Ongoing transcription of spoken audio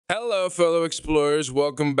Hello, fellow explorers.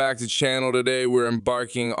 Welcome back to the channel. Today, we're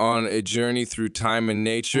embarking on a journey through time and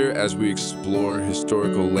nature as we explore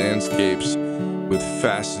historical landscapes with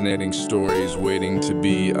fascinating stories waiting to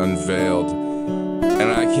be unveiled.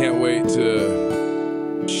 And I can't wait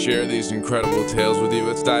to share these incredible tales with you.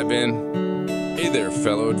 Let's dive in. Hey there,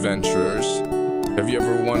 fellow adventurers. Have you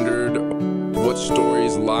ever wondered what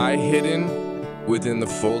stories lie hidden within the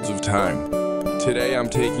folds of time? Today, I'm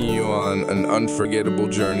taking you on an unforgettable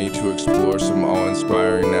journey to explore some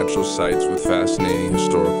awe-inspiring natural sights with fascinating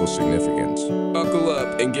historical significance. Buckle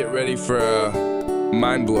up and get ready for a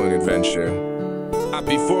mind-blowing adventure.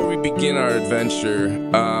 Before we begin our adventure,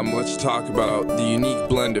 let's talk about the unique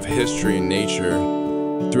blend of history and nature.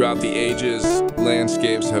 Throughout the ages,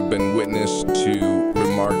 landscapes have been witness to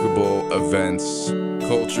remarkable events,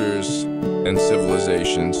 cultures, and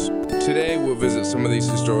civilizations. Today, we'll visit some of these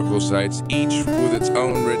historical sites, each with its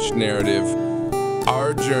own rich narrative.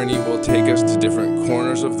 Our journey will take us to different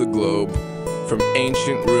corners of the globe, from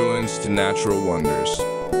ancient ruins to natural wonders,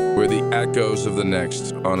 where the echoes of the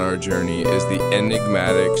next on our journey is the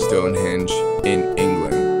enigmatic Stonehenge in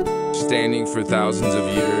England. Standing for thousands of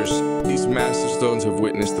years, these massive stones have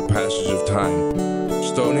witnessed the passage of time.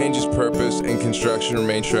 Stonehenge's purpose and construction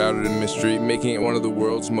remain shrouded in mystery, making it one of the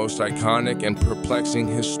world's most iconic and perplexing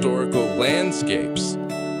historical landscapes.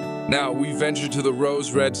 Now, we venture to the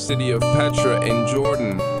rose-red city of Petra in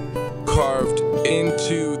Jordan. Carved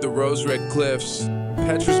into the rose-red cliffs,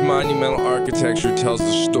 Petra's monumental architecture tells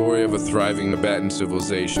the story of a thriving Tibetan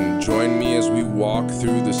civilization. Join me as we walk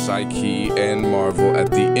through the psyche and marvel at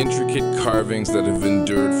the intricate carvings that have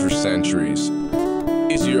endured for centuries.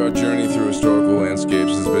 This year, our journey through historical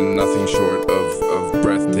landscapes has been nothing short of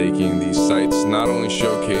breathtaking. These sites not only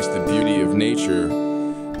showcase the beauty of nature,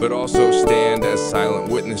 but also stand as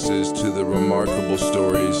silent witnesses to the remarkable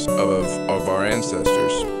stories of our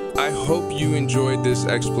ancestors. I hope you enjoyed this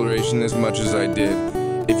exploration as much as I did.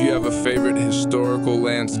 If you have a favorite historical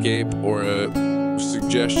landscape or a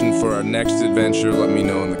suggestion for our next adventure, let me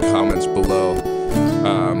know in the comments below.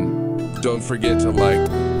 Don't forget to like,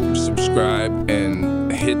 subscribe,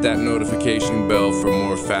 and hit that notification bell for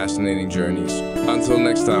more fascinating journeys. Until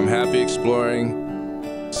next time, happy exploring.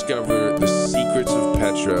 Discover the secrets of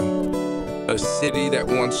Petra, a city that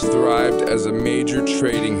once thrived as a major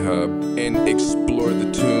trading hub, and explore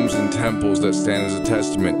the tombs and temples that stand as a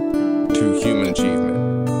testament to human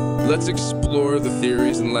achievement. Let's explore the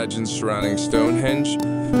theories and legends surrounding Stonehenge.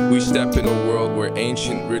 We step into a world where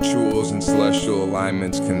ancient rituals and celestial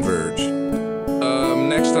alignments converge.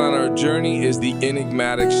 Next on our journey is the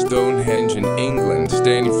enigmatic Stonehenge in England.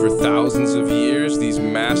 Standing for thousands of years, these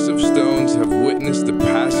massive stones have witnessed the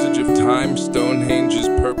passage of time. Stonehenge's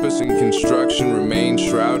purpose and construction remain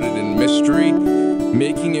shrouded in mystery,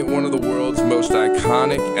 making it one of the world's most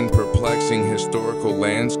iconic and perplexing historical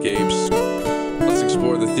landscapes. Let's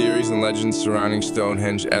explore the theories and legends surrounding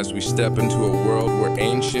Stonehenge as we step into a world where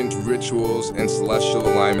ancient rituals and celestial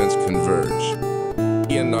alignments converge.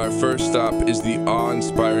 And our first stop is the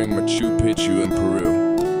awe-inspiring Machu Picchu in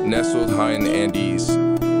Peru. Nestled high in the Andes,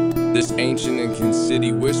 this ancient Incan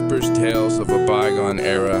city whispers tales of a bygone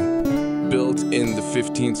era. Built in the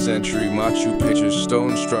 15th century, Machu Picchu's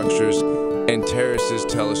stone structures and terraces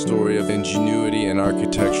tell a story of ingenuity and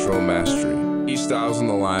architectural mastery. These styles and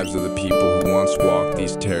the lives of the people who once walked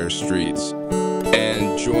these terraced streets.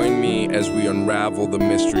 And join me as we unravel the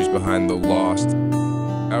mysteries behind the lost.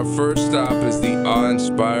 Our first stop is the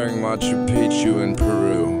awe-inspiring Machu Picchu in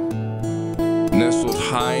Peru. Nestled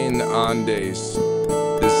high in the Andes,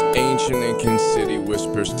 this ancient Incan city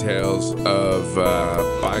whispers tales of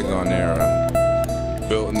bygone era.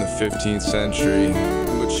 Built in the 15th century,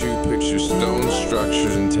 Machu Picchu's stone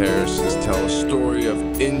structures and terraces tell a story of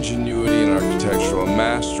ingenuity and architectural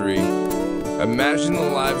mastery. Imagine the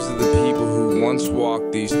lives of the people who once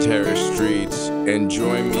walked these terraced streets, and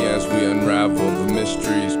join me as we unravel the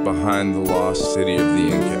mysteries behind the lost city of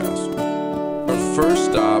the Incas. Our first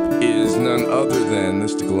stop is none other than the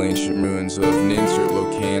mystical ancient ruins of Ninsert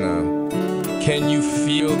Locana. Can you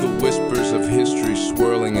feel the whispers of history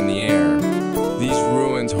swirling in the air? These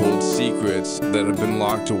ruins hold secrets that have been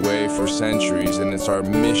locked away for centuries, and it's our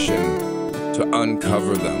mission to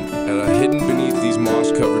uncover them. Hidden beneath these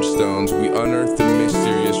moss-covered stones, we unearth the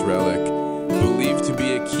mysterious relic, believed to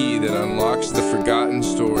be a key that unlocks the forgotten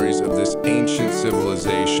stories of this ancient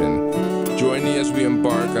civilization. Join me as we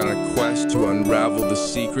embark on a quest to unravel the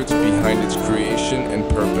secrets behind its creation and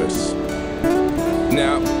purpose.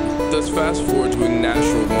 Now, let's fast forward to a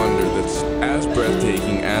natural wonder that's as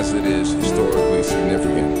breathtaking as it is historically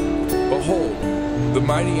significant. Behold, the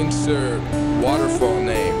mighty Insert waterfall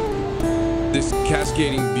name. This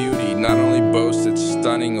cascading beauty not only boasts its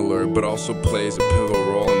stunning allure, but also plays a pivotal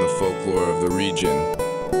role in the folklore of the region.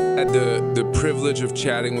 I had the privilege of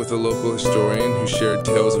chatting with a local historian who shared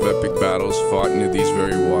tales of epic battles fought near these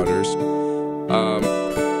very waters.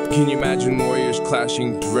 Can you imagine warriors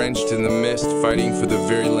clashing drenched in the mist, fighting for the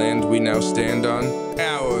very land we now stand on?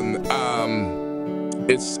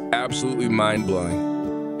 It's absolutely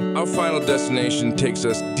mind-blowing. Our final destination takes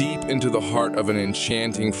us deep into the heart of an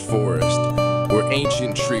enchanting forest, where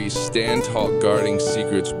ancient trees stand tall guarding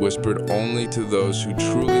secrets whispered only to those who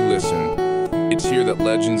truly listen. It's here that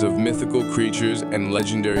legends of mythical creatures and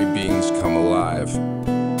legendary beings come alive.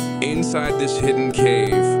 Inside this hidden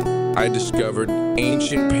cave, I discovered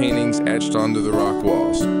ancient paintings etched onto the rock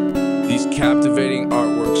walls. These captivating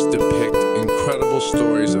artworks depict incredible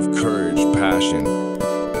stories of courage, passion,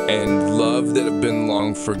 and love that have been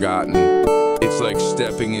long forgotten. It's like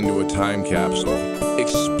stepping into a time capsule.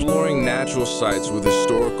 Exploring natural sites with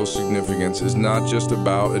historical significance is not just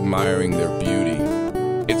about admiring their beauty.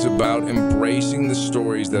 It's about embracing the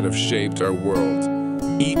stories that have shaped our world.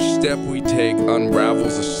 Each step we take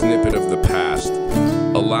unravels a snippet of the past,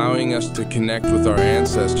 allowing us to connect with our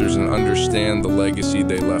ancestors and understand the legacy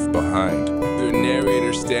they left behind. The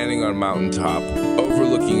narrator standing on a mountaintop,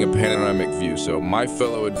 overlooking a panoramic view. So my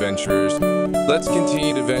fellow adventurers, let's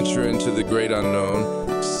continue to venture into the great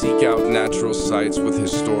unknown, seek out natural sites with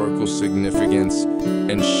historical significance,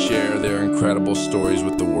 and share their incredible stories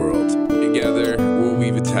with the world. Together, we'll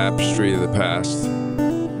weave a tapestry of the past,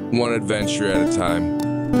 one adventure at a time.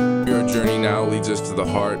 Your journey now leads us to the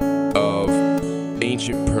heart of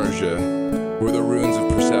ancient Persia, where the ruins of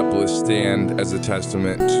Persepolis stand as a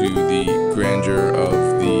testament to the grandeur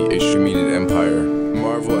of the Achaemenid Empire.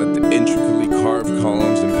 Marvel at the intricately carved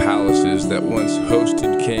columns and palaces that once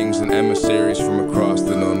hosted kings and emissaries from across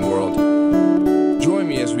the known world. Join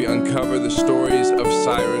me as we uncover the stories of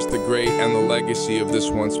Cyrus the Great and the legacy of this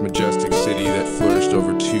once majestic city that flourished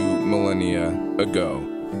over 2 millennia ago.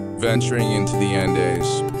 Venturing into the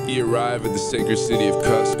Andes, we arrive at the sacred city of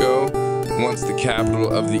Cusco, once the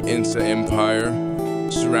capital of the Inca Empire.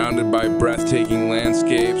 Surrounded by breathtaking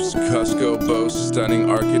landscapes, Cusco boasts stunning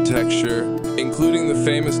architecture, including the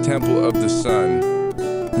famous Temple of the Sun.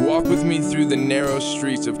 Walk with me through the narrow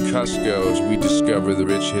streets of Cusco as we discover the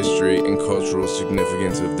rich history and cultural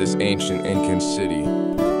significance of this ancient Incan city.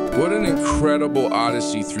 What an incredible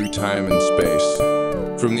odyssey through time and space.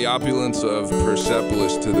 From the opulence of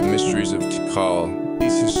Persepolis to the mysteries of Tikal,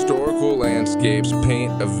 these historical landscapes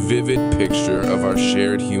paint a vivid picture of our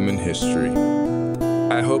shared human history.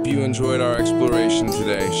 I hope you enjoyed our exploration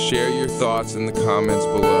today. Share your thoughts in the comments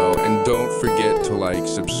below, and don't forget to like,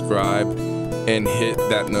 subscribe, and hit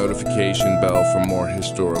that notification bell for more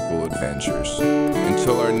historical adventures.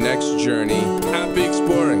 Until our next journey, happy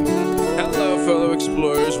exploring! Hello fellow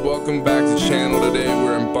explorers, welcome back to the channel. Today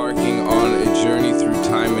we're embarking on a journey through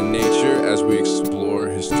time and nature as we explore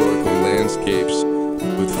historical landscapes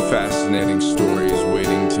with fascinating stories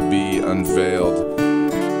waiting to be unveiled.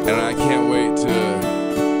 And I can't wait to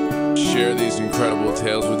share these incredible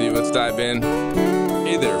tales with you. Let's dive in.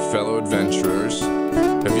 Hey there, fellow adventurers.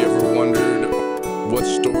 Have you ever wondered what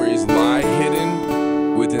stories lie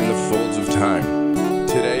hidden within the folds of time?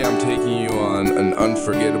 Today I'm taking you on an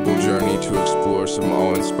unforgettable journey to explore some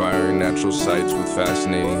awe-inspiring natural sites with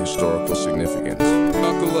fascinating historical significance.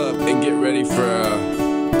 Buckle up and get ready for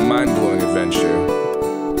a mind-blowing adventure.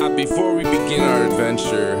 Before we begin our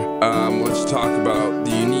adventure, let's talk about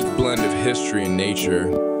the unique blend of history and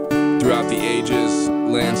nature. Throughout the ages,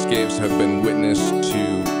 landscapes have been witness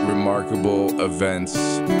to remarkable events,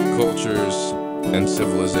 cultures, and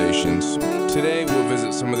civilizations. Today, we'll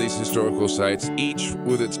visit some of these historical sites, each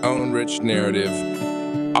with its own rich narrative.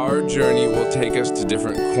 Our journey will take us to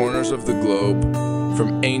different corners of the globe,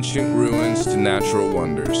 from ancient ruins to natural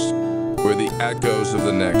wonders. Where the echoes of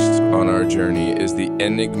the next on our journey is the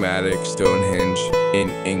enigmatic Stonehenge in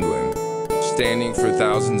England. Standing for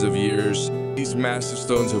thousands of years, these massive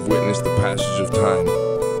stones have witnessed the passage of time.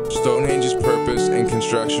 Stonehenge's purpose and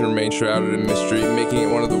construction remain shrouded in mystery, making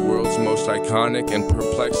it one of the world's most iconic and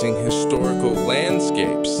perplexing historical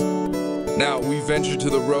landscapes. Now, we venture to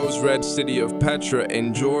the rose-red city of Petra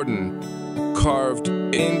in Jordan. Carved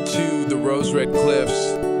into the rose-red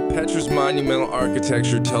cliffs, Petra's monumental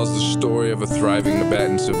architecture tells the story of a thriving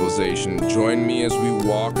Tibetan civilization. Join me as we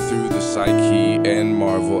walk through the psyche and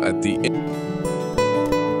marvel at the